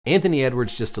Anthony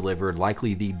Edwards just delivered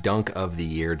likely the dunk of the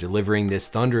year, delivering this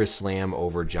thunderous slam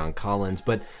over John Collins,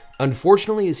 but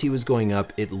unfortunately as he was going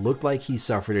up, it looked like he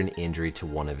suffered an injury to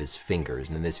one of his fingers.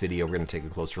 And in this video, we're gonna take a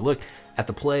closer look at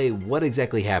the play, what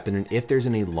exactly happened, and if there's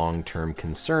any long-term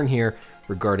concern here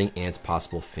regarding Ant's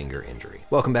possible finger injury.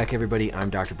 Welcome back, everybody. I'm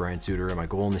Dr. Brian Sutterer, and my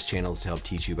goal in this channel is to help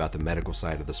teach you about the medical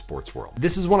side of the sports world.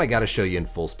 This is one I gotta show you in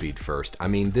full speed first. I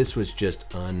mean, this was just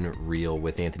unreal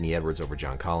with Anthony Edwards over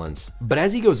John Collins. But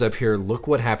as he goes up here, look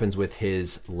what happens with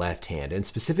his left hand. And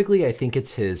specifically, I think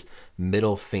it's his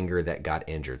middle finger that got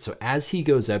injured. So as he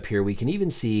goes up here, we can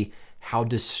even see how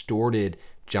distorted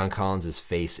John Collins'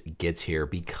 face gets here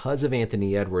because of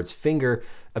Anthony Edwards' finger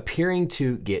appearing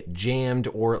to get jammed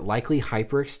or likely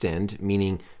hyperextend,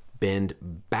 meaning bend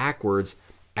backwards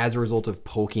as a result of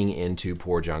poking into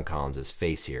poor John Collins'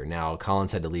 face here. Now,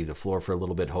 Collins had to leave the floor for a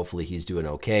little bit. Hopefully he's doing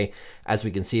okay. As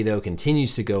we can see though,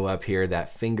 continues to go up here.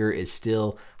 That finger is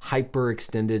still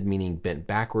hyperextended, meaning bent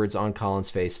backwards on Collins'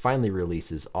 face, finally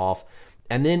releases off.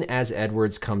 And then as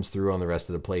Edwards comes through on the rest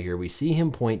of the play here, we see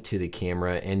him point to the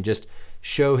camera and just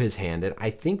show his hand. And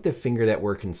I think the finger that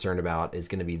we're concerned about is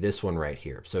gonna be this one right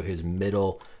here. So his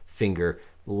middle finger,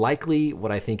 likely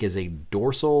what I think is a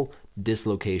dorsal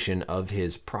dislocation of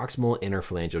his proximal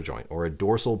interphalangeal joint, or a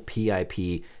dorsal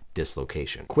PIP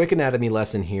dislocation. Quick anatomy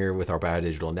lesson here with our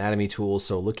biodigital anatomy tools.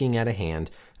 So looking at a hand,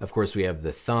 of course we have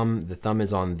the thumb. The thumb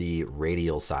is on the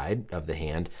radial side of the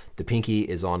hand. The pinky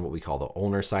is on what we call the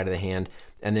ulnar side of the hand.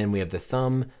 And then we have the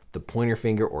thumb, the pointer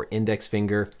finger or index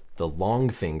finger, the long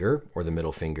finger or the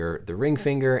middle finger, the ring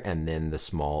finger, and then the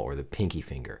small or the pinky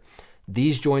finger.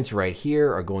 These joints right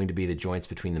here are going to be the joints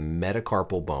between the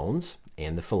metacarpal bones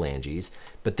and the phalanges.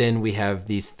 But then we have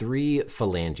these three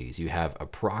phalanges. You have a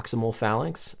proximal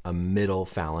phalanx, a middle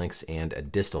phalanx, and a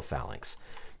distal phalanx.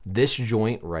 This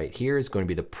joint right here is going to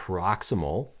be the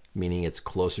proximal, meaning it's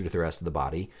closer to the rest of the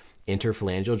body,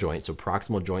 interphalangeal joint, so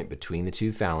proximal joint between the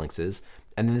two phalanxes.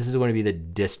 And then this is going to be the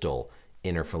distal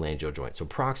interphalangeal joint. So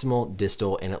proximal,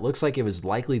 distal, and it looks like it was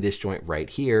likely this joint right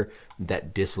here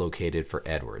that dislocated for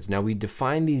Edwards. Now we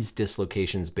define these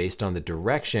dislocations based on the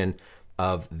direction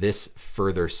of this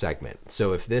further segment.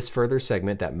 So if this further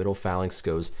segment, that middle phalanx,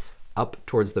 goes up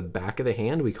towards the back of the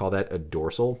hand, we call that a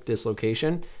dorsal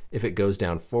dislocation. If it goes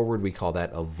down forward, we call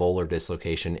that a volar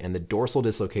dislocation. And the dorsal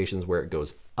dislocations where it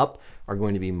goes up are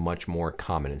going to be much more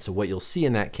common. And so what you'll see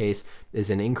in that case is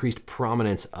an increased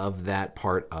prominence of that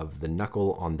part of the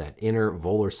knuckle on that inner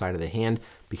volar side of the hand,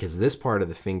 because this part of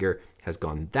the finger has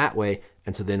gone that way.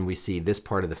 And so then we see this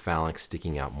part of the phalanx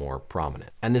sticking out more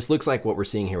prominent. And this looks like what we're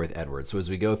seeing here with Edwards. So as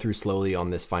we go through slowly on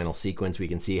this final sequence, we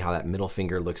can see how that middle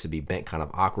finger looks to be bent kind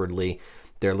of awkwardly.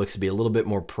 There looks to be a little bit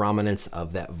more prominence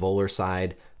of that volar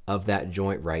side of that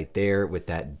joint right there with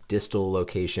that distal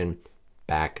location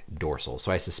back dorsal.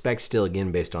 So I suspect still,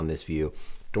 again, based on this view,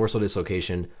 dorsal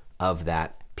dislocation of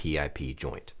that PIP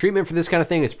joint. Treatment for this kind of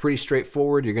thing is pretty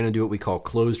straightforward. You're gonna do what we call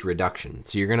closed reduction.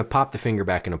 So you're gonna pop the finger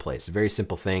back into place. A very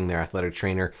simple thing. Their athletic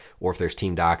trainer, or if there's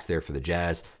team docs there for the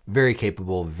Jazz, very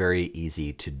capable, very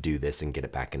easy to do this and get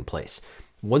it back in place.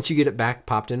 Once you get it back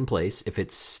popped in place, if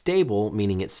it's stable,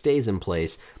 meaning it stays in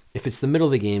place, if it's the middle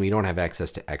of the game, you don't have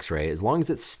access to x-ray. As long as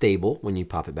it's stable when you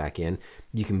pop it back in,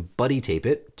 you can buddy tape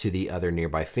it to the other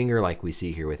nearby finger like we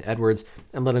see here with Edwards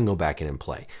and let him go back in and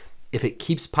play. If it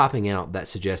keeps popping out, that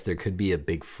suggests there could be a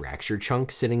big fracture chunk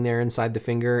sitting there inside the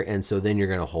finger, and so then you're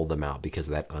gonna hold them out because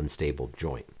of that unstable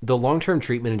joint. The long-term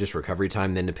treatment and just recovery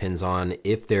time then depends on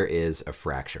if there is a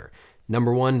fracture.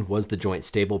 Number one, was the joint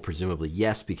stable? Presumably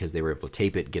yes, because they were able to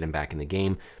tape it, get him back in the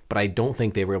game, but I don't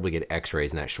think they were able to get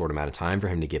x-rays in that short amount of time for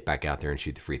him to get back out there and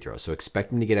shoot the free throw. So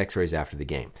expect him to get x-rays after the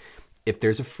game. If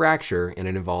there's a fracture and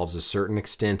it involves a certain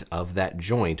extent of that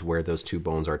joint where those two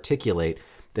bones articulate,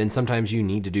 then sometimes you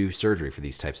need to do surgery for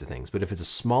these types of things. But if it's a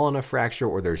small enough fracture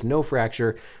or there's no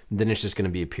fracture, then it's just gonna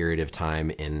be a period of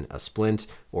time in a splint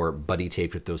or buddy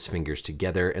taped with those fingers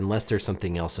together, unless there's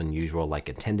something else unusual like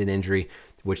a tendon injury,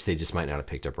 which they just might not have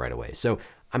picked up right away. So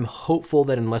I'm hopeful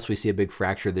that unless we see a big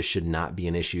fracture, this should not be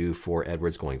an issue for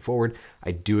Edwards going forward.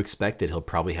 I do expect that he'll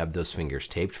probably have those fingers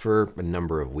taped for a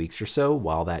number of weeks or so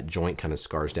while that joint kind of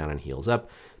scars down and heals up,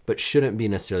 but shouldn't be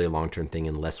necessarily a long-term thing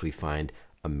unless we find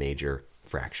a major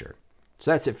fracture.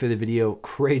 So that's it for the video.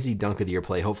 Crazy dunk of the year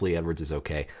play. Hopefully Edwards is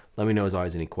okay. Let me know as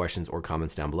always any questions or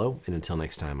comments down below. And until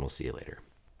next time, we'll see you later.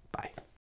 Bye.